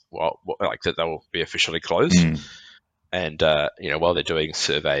 weeks. That they'll be officially closed, and while they're doing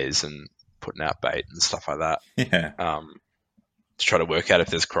surveys and putting out bait and stuff like that, to try to work out if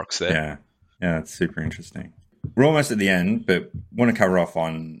there's crocs there. Yeah, that's super interesting. We're almost at the end, but want to cover off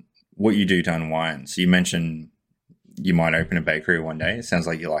on what you do to unwind. So you mentioned you might open a bakery one day. It sounds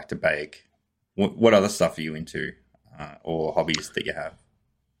like you like to bake. What other stuff are you into, or hobbies that you have?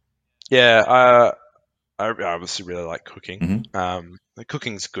 Yeah, I obviously really like cooking. Mm-hmm.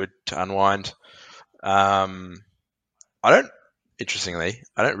 Cooking's good to unwind. I don't. Interestingly,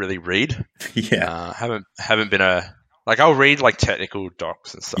 I don't really read. Yeah. Haven't been I'll read like technical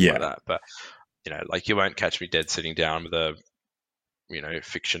docs and stuff Yeah. like that, but like you won't catch me dead sitting down with a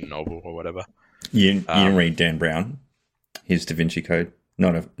fiction novel or whatever. You didn't read Dan Brown, his Da Vinci Code?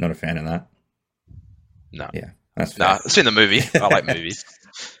 Not a fan of that. No. Yeah, that's fair. I've seen the movie. I like movies.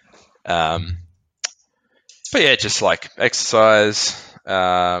 But yeah, just like exercise.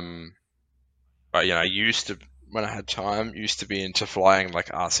 But I used to, when I had time, used to be into flying like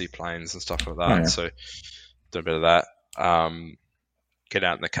RC planes and stuff like that. Oh, yeah. So do a bit of that. Get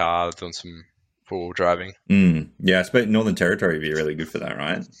out in the car, doing some four-wheel driving. Yeah, I suppose Northern Territory would be really good for that,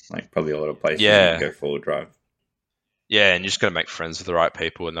 right? Like probably a lot of places Yeah. you can go forward drive. Yeah, and you just got to make friends with the right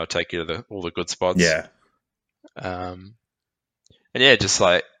people, and they'll take you to all the good spots. Yeah. And yeah, just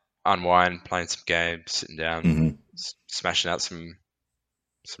like unwind, playing some games, sitting down, smashing out some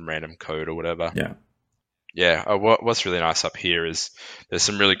random code or whatever. Yeah. Yeah. What's really nice up here is there's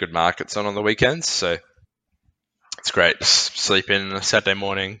some really good markets on the weekends, so it's great. Just sleep in on a Saturday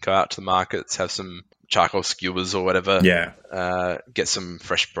morning, go out to the markets, have some charcoal skewers or whatever. Yeah. Get some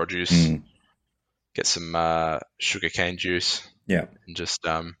fresh produce. Get some sugarcane juice. Yeah. And just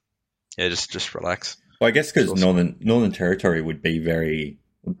just relax. Well, I guess because Northern Territory would be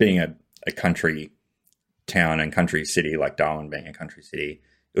being a country town and country city, like Darwin being a country city,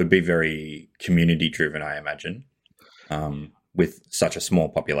 it would be very community driven, I imagine, with such a small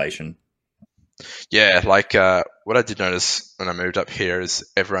population. Yeah, like what I did notice when I moved up here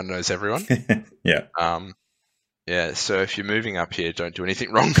is everyone knows everyone. Yeah. Yeah, so if you're moving up here, don't do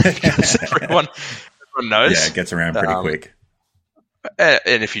anything wrong because everyone knows. Yeah, it gets around pretty quick.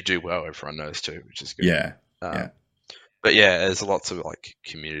 And if you do well, everyone knows too, which is good. Yeah. But yeah, there's lots of like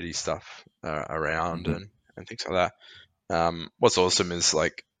community stuff around and things like that. What's awesome is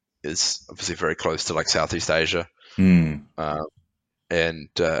obviously very close to like Southeast Asia, and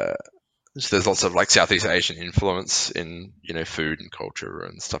so there's lots of like Southeast Asian influence in food and culture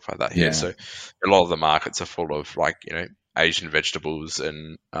and stuff like that here. Yeah. So a lot of the markets are full of like Asian vegetables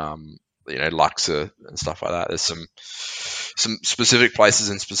and laksa and stuff like that. There's some specific places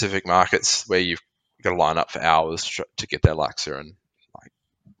in specific markets where you've got to line up for hours to get their laksa, and like,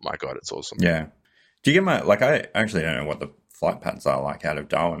 my God, it's awesome. Yeah. Do you get I actually don't know what the flight patterns are like out of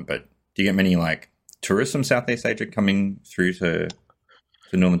Darwin, but do you get many like tourists from Southeast Asia coming through to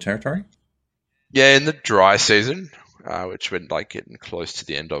Northern Territory? Yeah, in the dry season, which we're like getting close to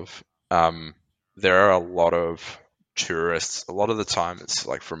the end of, there are a lot of tourists. A lot of the time, it's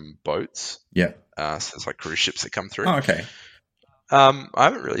like from boats. Yeah. So it's like cruise ships that come through. Oh, okay. I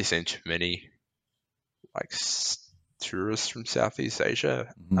haven't really seen too many like tourists from Southeast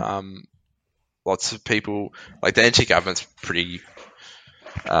Asia. Lots of people, like the NT government's pretty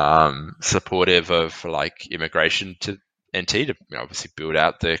supportive of like immigration to NT to obviously build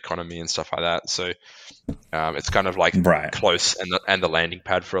out the economy and stuff like that. So it's kind of like close and the landing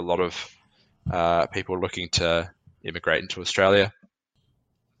pad for a lot of people looking to immigrate into Australia.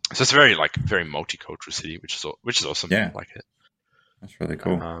 So it's a very multicultural city, which is awesome. Yeah, I like it. That's really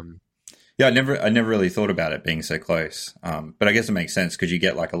cool. Yeah, I never really thought about it being so close, but I guess it makes sense because you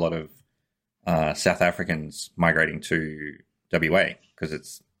get like a lot of South Africans migrating to WA because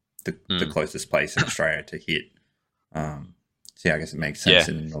it's the closest place in Australia to hit. So yeah, I guess it makes sense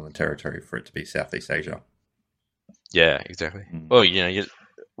in the Northern Territory for it to be Southeast Asia. Yeah, exactly. Well,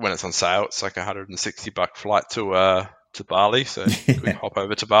 when it's on sale, it's like $160 flight to Bali, so we can hop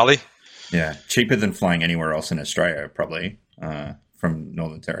over to Bali. Yeah, cheaper than flying anywhere else in Australia, probably from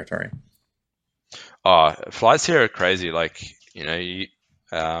Northern Territory. Oh, flights here are crazy. Like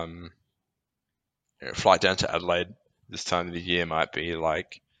flight down to Adelaide this time of the year might be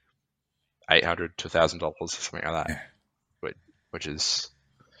like $800 to $1,000 or something like that, which is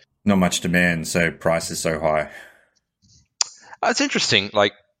not much demand, so price is so high. It's interesting.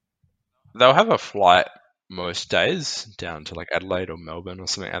 Like they'll have a flight most days down to like Adelaide or Melbourne or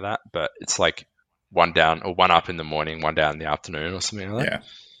something like that, but it's like one down or one up in the morning, one down in the afternoon or something like that.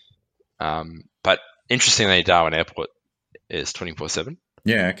 Yeah. But interestingly, Darwin Airport is 24/7.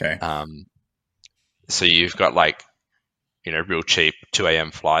 Yeah. Okay. So you've got like real cheap 2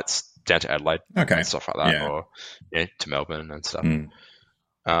 a.m. flights down to Adelaide and stuff like that, or to Melbourne and stuff,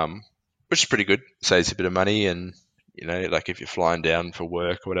 which is pretty good. Saves you a bit of money, and like if you're flying down for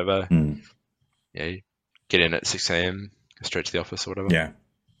work or whatever, you get in at 6 a.m., go straight to the office or whatever. Yeah.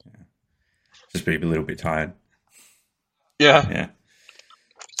 Just be a little bit tired. Yeah.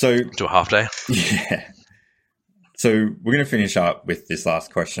 So do a half day. Yeah. So we're going to finish up with this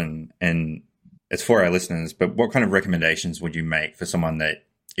last question, and it's for our listeners, but what kind of recommendations would you make for someone that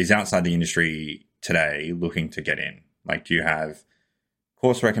is outside the industry today looking to get in? Like, do you have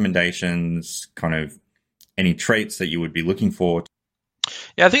course recommendations, kind of any traits that you would be looking for?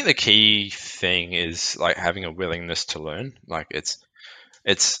 Yeah, I think the key thing is like having a willingness to learn. Like it's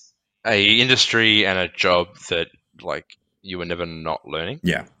a industry and a job that like you were never not learning.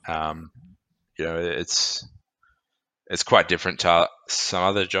 Yeah. It's quite different to some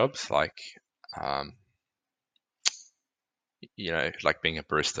other jobs, like like being a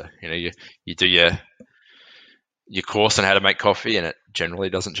barista. You do your course on how to make coffee, and it generally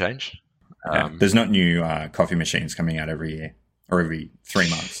doesn't change. There's not new coffee machines coming out every year or every 3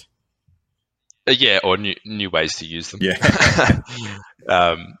 months. Yeah, or new ways to use them. Yeah.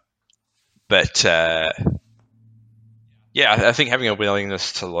 But I think having a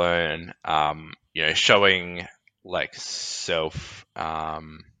willingness to learn, showing like self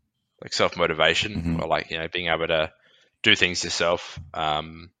motivation, or like being able to do things yourself,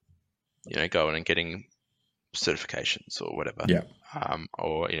 going and getting certifications or whatever,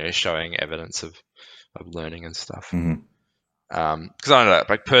 or showing evidence of learning and stuff. Because I don't know,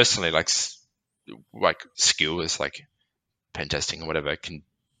 like personally, like skills like pen testing or whatever can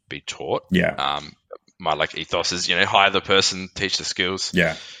be taught. My like ethos is hire the person, teach the skills.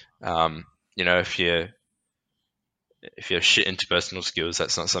 If you're shit interpersonal skills,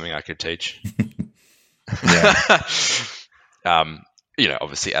 that's not something I could teach.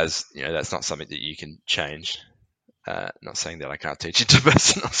 Obviously, as that's not something that you can change. Not saying that I can't teach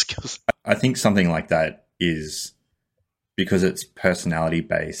interpersonal skills. I think something like that is, because it's personality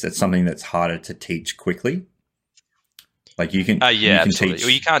based, it's something that's harder to teach quickly. Like you can, absolutely. Teach.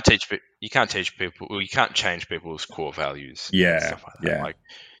 Well, you can't teach people. Well, you can't change people's core values. Stuff like that. Like,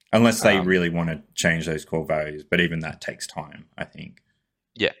 unless they really want to change those core values, but even that takes time, I think.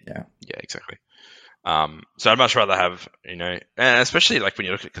 Yeah, exactly. So I'd much rather have, and especially like when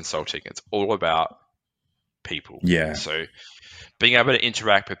you look at consulting, it's all about people. Yeah. So being able to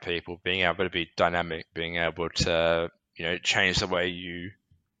interact with people, being able to be dynamic, being able to, change the way you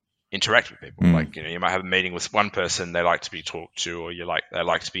interact with people. Like, you might have a meeting with one person, they like to be talked to, or they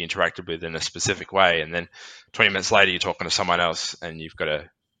like to be interacted with in a specific way. And then 20 minutes later, you're talking to someone else and you've got to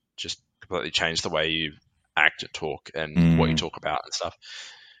just completely change the way you act and talk and what you talk about and stuff.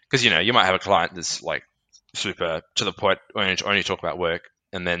 Because, you might have a client that's like super to the point, only talk about work.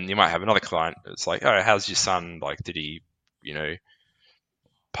 And then you might have another client that's like, oh, how's your son? Like, did he,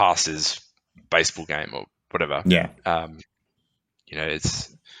 pass his baseball game or whatever? Yeah.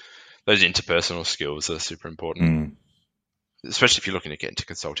 It's those interpersonal skills are super important, especially if you're looking to get into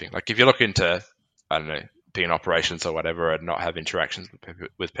consulting. Like if you're looking to, I don't know, be in operations or whatever and not have interactions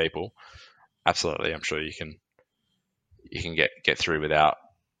with people, absolutely, I'm sure you can get through without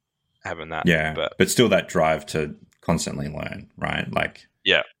having that. Yeah, but still that drive to constantly learn, right? Like,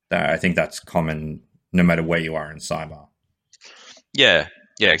 I think that's common no matter where you are in cyber. Yeah,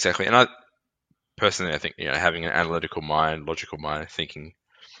 exactly. And I think having an analytical mind, logical mind,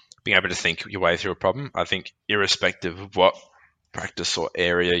 being able to think your way through a problem. I think irrespective of what practice or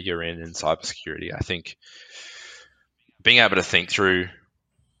area you're in cybersecurity, I think being able to think through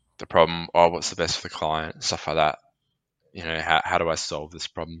the problem, what's the best for the client, stuff like that. How do I solve this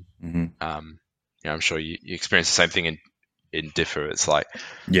problem? I'm sure you experience the same thing in Differ. It's like,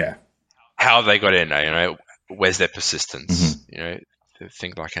 how have they got in? Where's their persistence?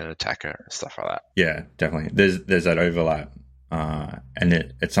 Think like an attacker, stuff like that. Yeah, definitely. There's that overlap,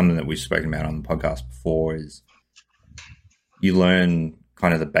 and it's something that we've spoken about on the podcast before. Is you learn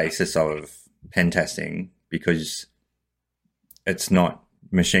kind of the basis of pen testing because it's not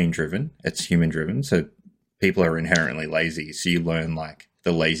machine driven; it's human driven. So people are inherently lazy. So you learn like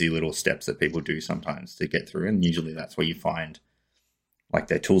the lazy little steps that people do sometimes to get through, and usually that's where you find like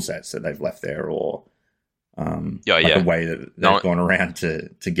their tool sets that they've left there, or a way that they've gone around to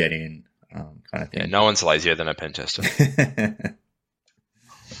get in, kind of thing. Yeah, no one's lazier than a pen tester.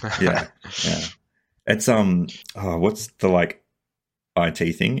 yeah. It's what's the like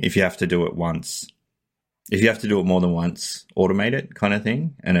IT thing? If you have to do it more than once, automate it, kind of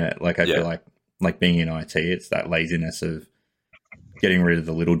thing. And I feel like being in IT, it's that laziness of getting rid of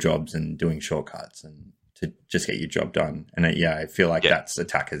the little jobs and doing shortcuts and to just get your job done. And I feel like that's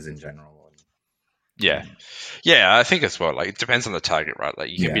attackers in general. Yeah, I think as well. Like it depends on the target, right?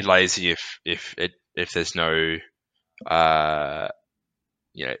 Like you can be lazy if there's no,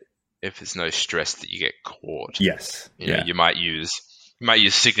 if there's no stress that you get caught. Yes. You might use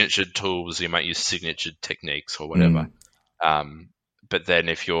signature tools, you might use signature techniques or whatever. But then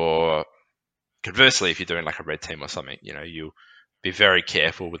conversely, if you're doing like a red team or something, you'll be very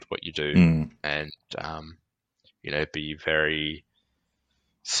careful with what you do and, be very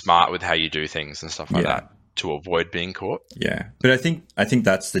smart with how you do things and stuff like Yeah. that to avoid being caught. Yeah, but I think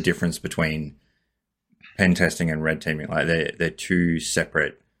that's the difference between pen testing and red teaming. Like they're two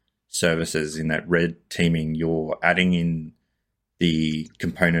separate services. In that red teaming, you're adding in the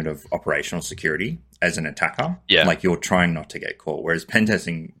component of operational security as an attacker. Yeah. Like you're trying not to get caught. Whereas pen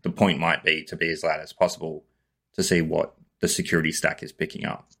testing, the point might be to be as loud as possible to see what the security stack is picking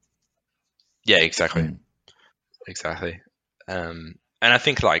up. Yeah, exactly. Exactly. And I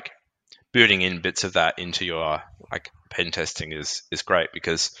think like building in bits of that into your like pen testing is great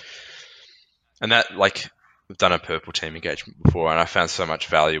because, and that like we've done a purple team engagement before and I found so much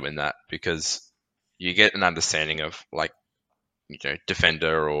value in that because you get an understanding of like, you know,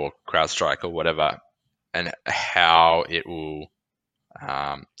 Defender or CrowdStrike or whatever and how it will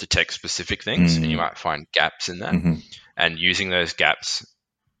detect specific things and you might find gaps in that and using those gaps,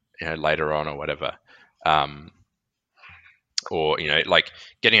 you know, later on or whatever. Or, you know, like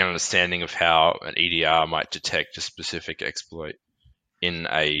getting an understanding of how an EDR might detect a specific exploit in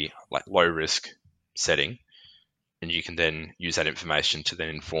a like low risk setting. And you can then use that information to then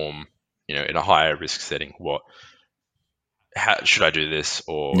inform, you know, in a higher risk setting, how should I do this?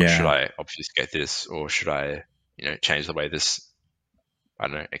 Or should I obfuscate this? Or should I, you know, change the way this, I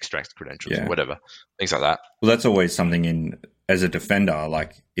don't know, extracts credentials or whatever, things like that. Well, that's always something as a defender,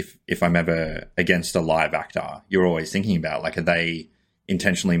 like if I'm ever against a live actor, you're always thinking about like, are they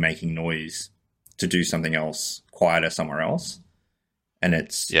intentionally making noise to do something else quieter somewhere else? And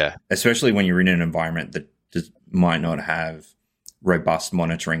it's, especially when you're in an environment that just might not have robust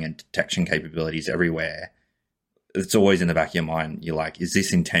monitoring and detection capabilities everywhere, it's always in the back of your mind. You're like, is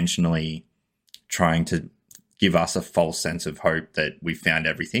this intentionally trying to give us a false sense of hope that we found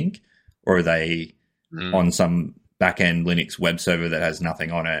everything? Or are they on some back-end Linux web server that has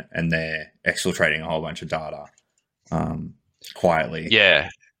nothing on it and they're exfiltrating a whole bunch of data quietly? Yeah,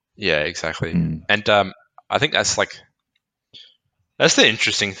 exactly. And I think that's the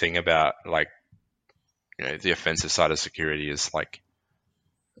interesting thing about like, you know, the offensive side of security is like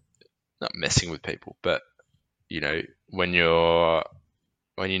not messing with people, but you know, when you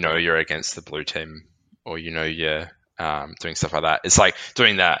know you're against the blue team or you know you're doing stuff like that, it's like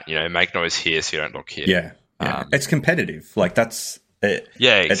doing that, you know, make noise here so you don't look here. Yeah. It's competitive. Like that's it.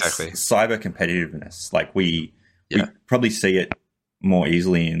 Yeah, exactly. It's cyber competitiveness. Like we probably see it more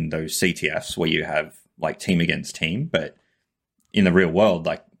easily in those CTFs where you have like team against team, but in the real world,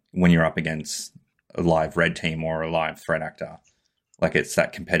 like when you're up against a live red team or a live threat actor, like it's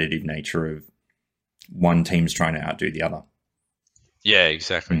that competitive nature of one team's trying to outdo the other. Yeah,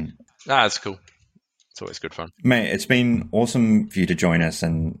 exactly. That's cool. It's always good fun. Mate, it's been awesome for you to join us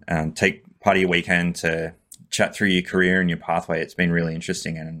and take part of your weekend to chat through your career and your pathway. It's been really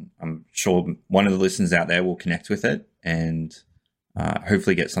interesting, and I'm sure one of the listeners out there will connect with it and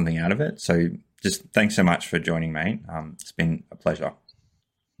hopefully get something out of it. So just thanks so much for joining, mate. It's been a pleasure.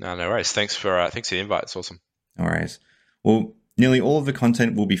 No worries. Thanks for the invite. It's awesome. No worries. Well, nearly all of the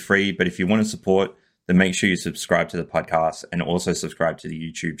content will be free, but if you want to support, then make sure you subscribe to the podcast and also subscribe to the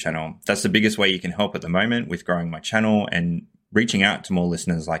YouTube channel. That's the biggest way you can help at the moment with growing my channel and reaching out to more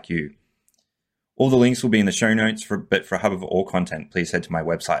listeners like you. All the links will be in the show notes, but for a hub of all content, please head to my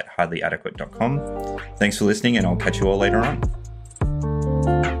website, hardlyadequate.com. Thanks for listening, and I'll catch you all later on.